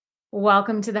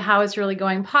Welcome to the How It's Really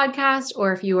Going podcast,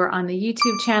 or if you are on the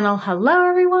YouTube channel, hello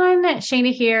everyone,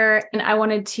 Shayna here. And I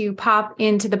wanted to pop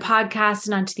into the podcast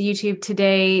and onto the YouTube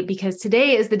today because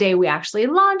today is the day we actually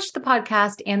launched the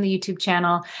podcast and the YouTube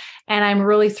channel. And I'm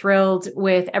really thrilled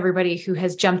with everybody who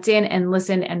has jumped in and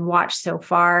listened and watched so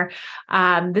far.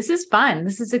 This is fun.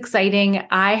 This is exciting.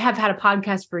 I have had a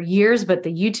podcast for years, but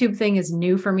the YouTube thing is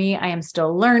new for me. I am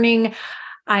still learning.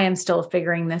 I am still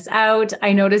figuring this out.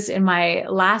 I noticed in my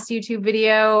last YouTube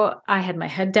video, I had my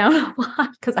head down a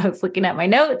lot because I was looking at my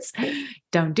notes.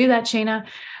 Don't do that, Shayna.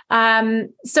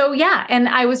 And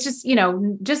I was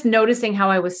just noticing how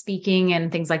I was speaking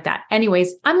and things like that.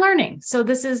 Anyways, I'm learning. So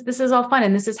this is all fun.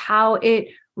 And this is how it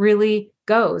really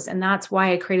goes. And that's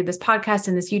why I created this podcast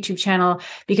and this YouTube channel,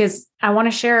 because I want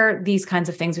to share these kinds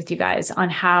of things with you guys on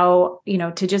how,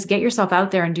 to just get yourself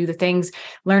out there and do the things,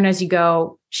 learn as you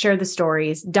go, share the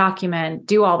stories, document,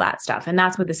 do all that stuff. And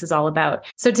that's what this is all about.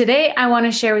 So today I want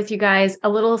to share with you guys a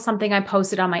little something I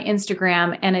posted on my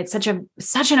Instagram, and it's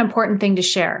such an important thing to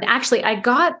share. Actually, I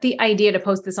got the idea to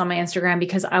post this on my Instagram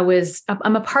because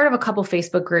I'm a part of a couple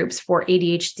Facebook groups for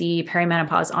ADHD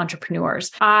perimenopause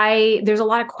entrepreneurs. There's a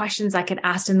lot of questions I get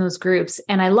asked in those groups,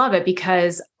 and I love it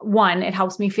because one, it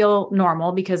helps me feel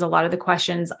normal because a lot of the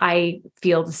questions I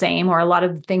feel the same, or a lot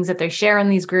of the things that they share in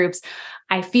these groups,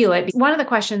 I feel it. One of the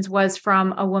questions was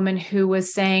from a woman who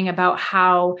was saying about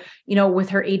how, with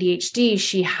her ADHD,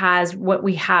 she has what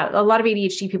we have. A lot of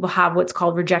ADHD people have what's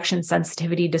called rejection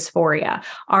sensitivity dysphoria,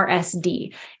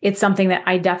 RSD. It's something that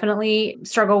I definitely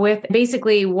struggle with.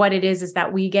 Basically, what it is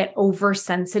that we get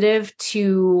oversensitive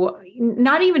to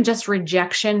not even just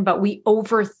rejection, but we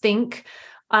overthink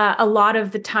a lot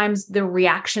of the times the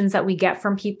reactions that we get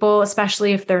from people,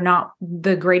 especially if they're not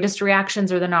the greatest reactions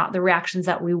or they're not the reactions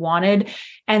that we wanted.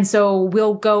 And so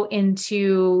we'll go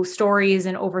into stories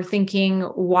and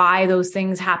overthinking why those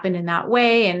things happen in that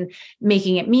way and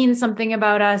making it mean something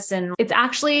about us. And it's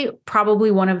actually probably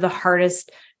one of the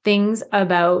hardest things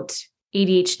about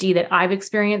ADHD that I've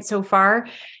experienced so far.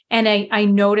 And I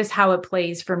notice how it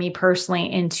plays for me personally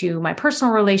into my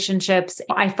personal relationships.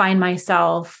 I find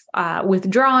myself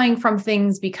withdrawing from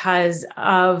things because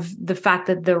of the fact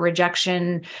that the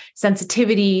rejection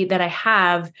sensitivity that I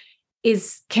have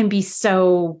can be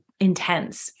so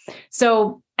intense.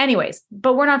 So anyways,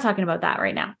 but we're not talking about that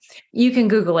right now. You can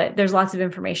Google it. There's lots of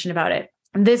information about it.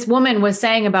 This woman was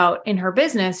saying about in her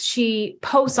business, she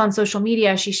posts on social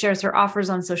media, she shares her offers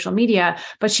on social media,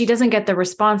 but she doesn't get the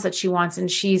response that she wants.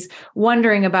 And she's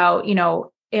wondering about,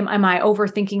 am I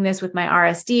overthinking this with my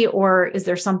RSD, or is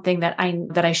there something that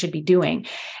I should be doing?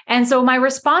 And so my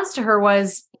response to her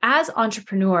was, as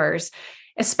entrepreneurs,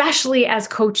 especially as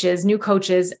coaches, new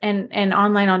coaches and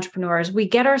online entrepreneurs, we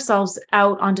get ourselves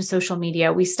out onto social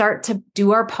media. We start to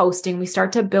do our posting. We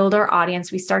start to build our audience.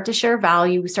 We start to share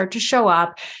value. We start to show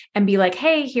up and be like,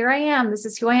 hey, here I am. This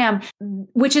is who I am,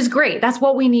 which is great. That's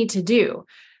what we need to do.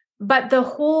 But the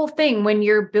whole thing, when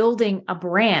you're building a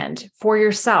brand for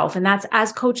yourself, and that's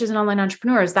as coaches and online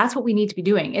entrepreneurs, that's what we need to be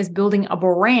doing, is building a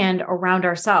brand around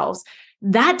ourselves.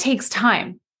 That takes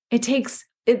time.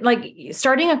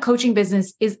 Starting a coaching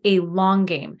business is a long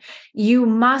game. You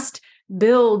must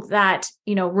build that,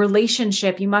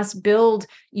 relationship. You must build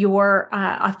your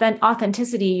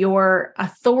authenticity, your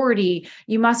authority.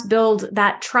 You must build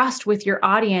that trust with your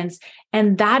audience.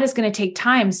 And that is going to take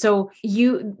time. So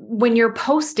when you're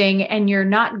posting and you're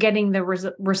not getting the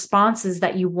responses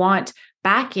that you want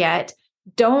back yet,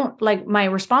 my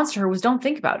response to her was, don't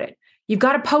think about it. You've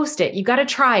got to post it. You got to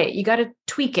try it. You got to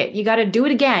tweak it. You got to do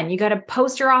it again. You got to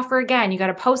post your offer again. You got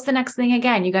to post the next thing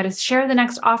again. You got to share the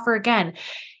next offer again.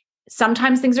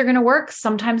 Sometimes things are going to work.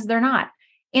 Sometimes they're not.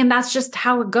 And that's just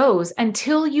how it goes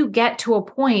until you get to a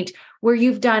point where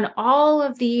you've done all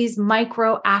of these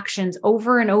micro actions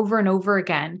over and over and over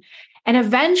again. And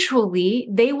eventually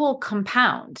they will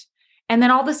compound. And then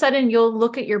all of a sudden you'll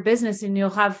look at your business and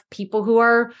you'll have people who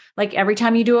are like, every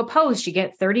time you do a post, you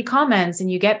get 30 comments and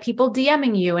you get people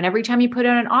DMing you. And every time you put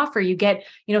out an offer, you get,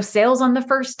 sales on the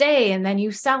first day, and then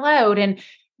you sell out. And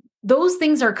those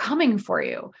things are coming for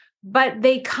you, but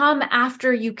they come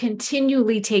after you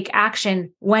continually take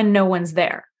action when no one's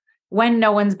there, when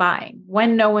no one's buying,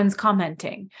 when no one's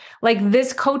commenting. Like,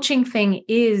 this coaching thing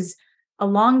is a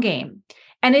long game.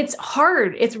 And it's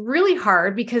hard. It's really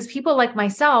hard because people like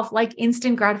myself like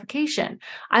instant gratification.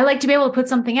 I like to be able to put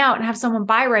something out and have someone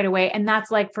buy right away. And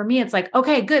that's like, for me, it's like,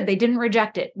 okay, good. They didn't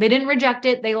reject it. They didn't reject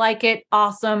it. They like it.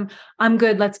 Awesome. I'm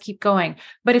good. Let's keep going.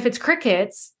 But if it's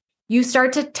crickets, you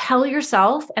start to tell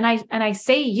yourself, and I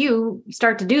say you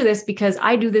start to do this because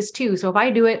I do this too. So if I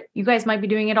do it, you guys might be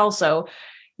doing it also.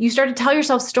 you start to tell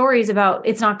yourself stories about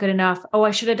it's not good enough. Oh,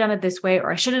 I should have done it this way,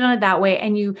 or I should have done it that way.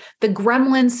 And the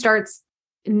gremlin starts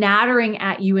nattering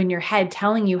at you in your head,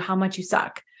 telling you how much you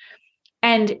suck.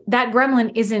 And that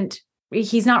gremlin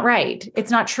he's not right.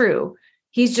 It's not true.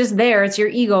 He's just there. It's your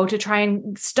ego to try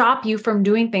and stop you from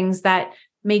doing things that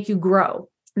make you grow.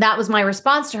 That was my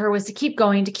response to her, was to keep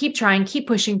going, to keep trying, keep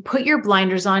pushing, put your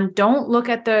blinders on.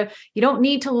 You don't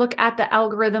need to look at the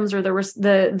algorithms or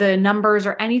the numbers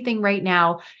or anything right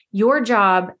now. Your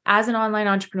job as an online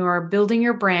entrepreneur, building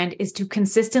your brand, is to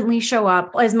consistently show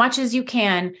up as much as you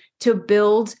can to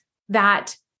build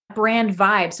that brand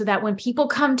vibe, so that when people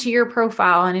come to your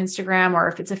profile on Instagram, or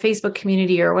if it's a Facebook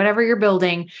community or whatever you're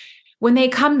building, when they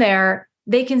come there,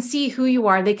 they can see who you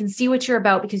are. They can see what you're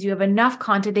about because you have enough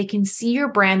content. They can see your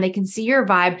brand. They can see your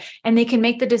vibe, and they can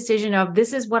make the decision of,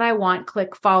 this is what I want,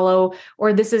 click follow,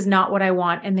 or this is not what I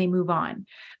want, and they move on.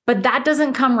 But that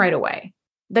doesn't come right away.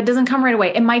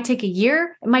 It might take a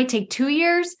year. It might take 2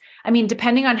 years. I mean,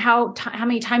 depending on how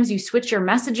many times you switch your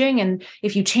messaging, and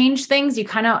if you change things,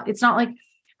 it's not like,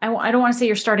 I don't want to say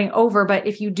you're starting over, but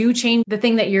if you do change the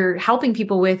thing that you're helping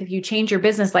people with, if you change your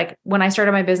business, like when I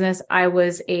started my business, I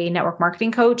was a network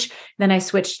marketing coach. Then I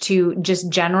switched to just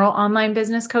general online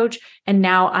business coach. And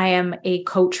now I am a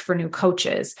coach for new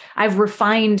coaches. I've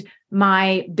refined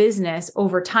my business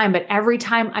over time, but every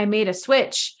time I made a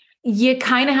switch, you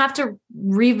kind of have to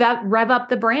rev up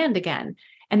the brand again.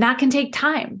 And that can take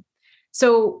time.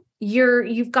 So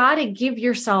you've got to give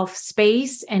yourself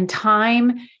space and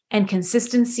time and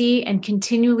consistency, and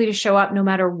continually to show up no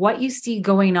matter what you see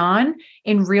going on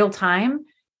in real time,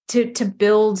 to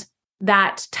build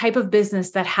that type of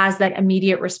business that has that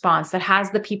immediate response, that has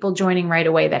the people joining right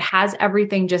away, that has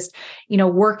everything just,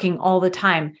 working all the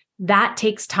time. That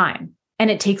takes time. And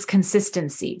it takes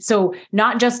consistency. So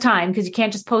not just time, because you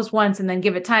can't just post once and then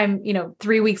give it time,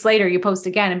 3 weeks later, you post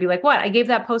again and be like, what? I gave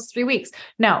that post 3 weeks.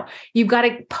 No, you've got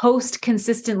to post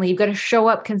consistently. You've got to show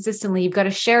up consistently. You've got to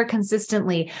share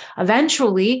consistently.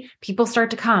 Eventually, people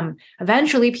start to come.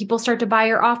 Eventually, people start to buy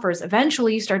your offers.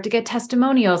 Eventually, you start to get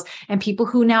testimonials and people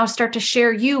who now start to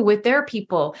share you with their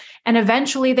people. And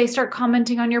eventually, they start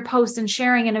commenting on your posts and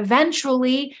sharing. And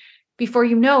eventually, before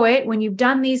you know it, when you've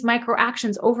done these micro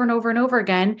actions over and over and over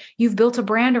again, you've built a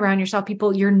brand around yourself.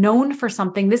 You're known for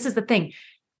something. This is the thing.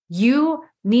 You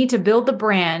need to build the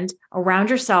brand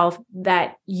around yourself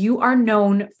that you are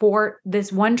known for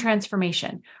this one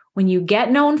transformation. When you get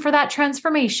known for that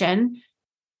transformation,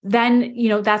 then,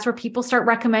 that's where people start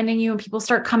recommending you and people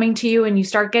start coming to you, and you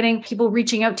start getting people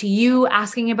reaching out to you,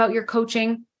 asking about your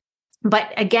coaching.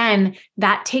 But again,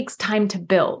 that takes time to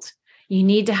build. You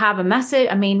need to have a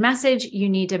main message. You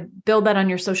need to build that on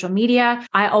your social media.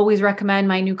 I always recommend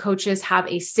my new coaches have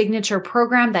a signature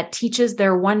program that teaches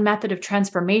their one method of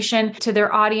transformation to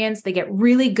their audience. They get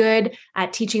really good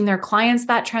at teaching their clients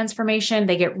that transformation.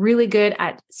 They get really good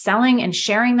at selling and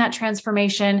sharing that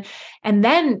transformation. And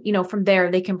then, from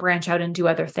there, they can branch out and do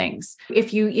other things.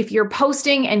 If you're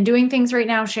posting and doing things right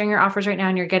now, sharing your offers right now,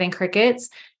 and you're getting crickets,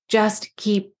 just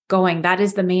keep going. That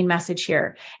is the main message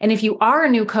here. And if you are a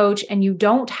new coach and you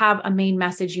don't have a main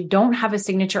message, you don't have a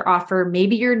signature offer,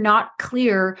 maybe you're not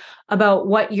clear about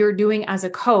what you're doing as a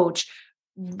coach,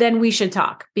 then we should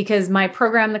talk, because my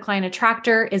program, The Client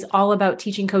Attractor, is all about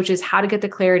teaching coaches how to get the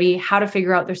clarity, how to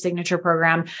figure out their signature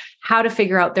program, how to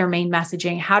figure out their main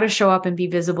messaging, how to show up and be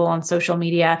visible on social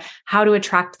media, how to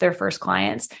attract their first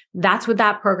clients. That's what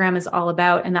that program is all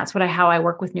about. And that's how I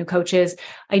work with new coaches.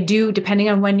 I do, depending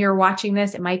on when you're watching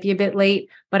this, it might be a bit late,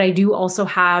 but I do also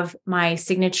have my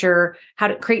signature, how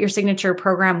to create your signature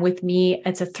program with me.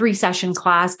 It's a 3-session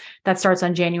class that starts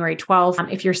on January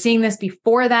 12th. If you're seeing this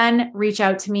before then, reach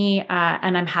out to me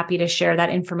and I'm happy to share that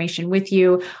information with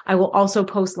you. I will also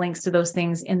post links to those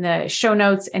things in the show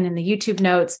notes and in the YouTube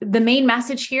notes. The main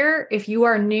message here, if you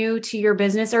are new to your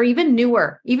business, or even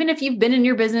newer, even if you've been in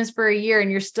your business for a year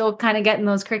and you're still kind of getting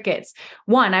those crickets,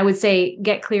 one, I would say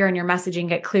get clear on your messaging,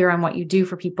 get clear on what you do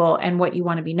for people and what you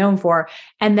want to be known for.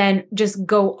 And then just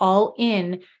go all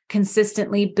in,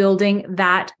 consistently building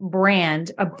that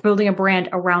brand, building a brand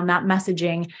around that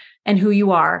messaging and who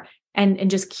you are,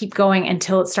 and just keep going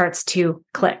until it starts to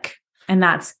click. And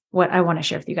that's what I want to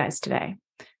share with you guys today.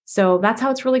 So that's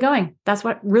how it's really going. That's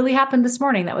what really happened this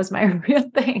morning. That was my real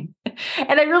thing.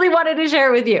 And I really wanted to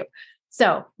share it with you.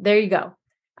 So there you go.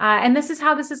 And this is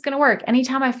how this is going to work.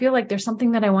 Anytime I feel like there's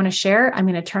something that I want to share, I'm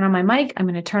going to turn on my mic, I'm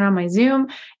going to turn on my Zoom,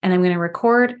 and I'm going to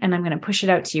record, and I'm going to push it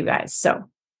out to you guys. So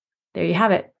there you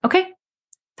have it. Okay.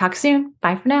 Talk soon.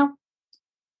 Bye for now.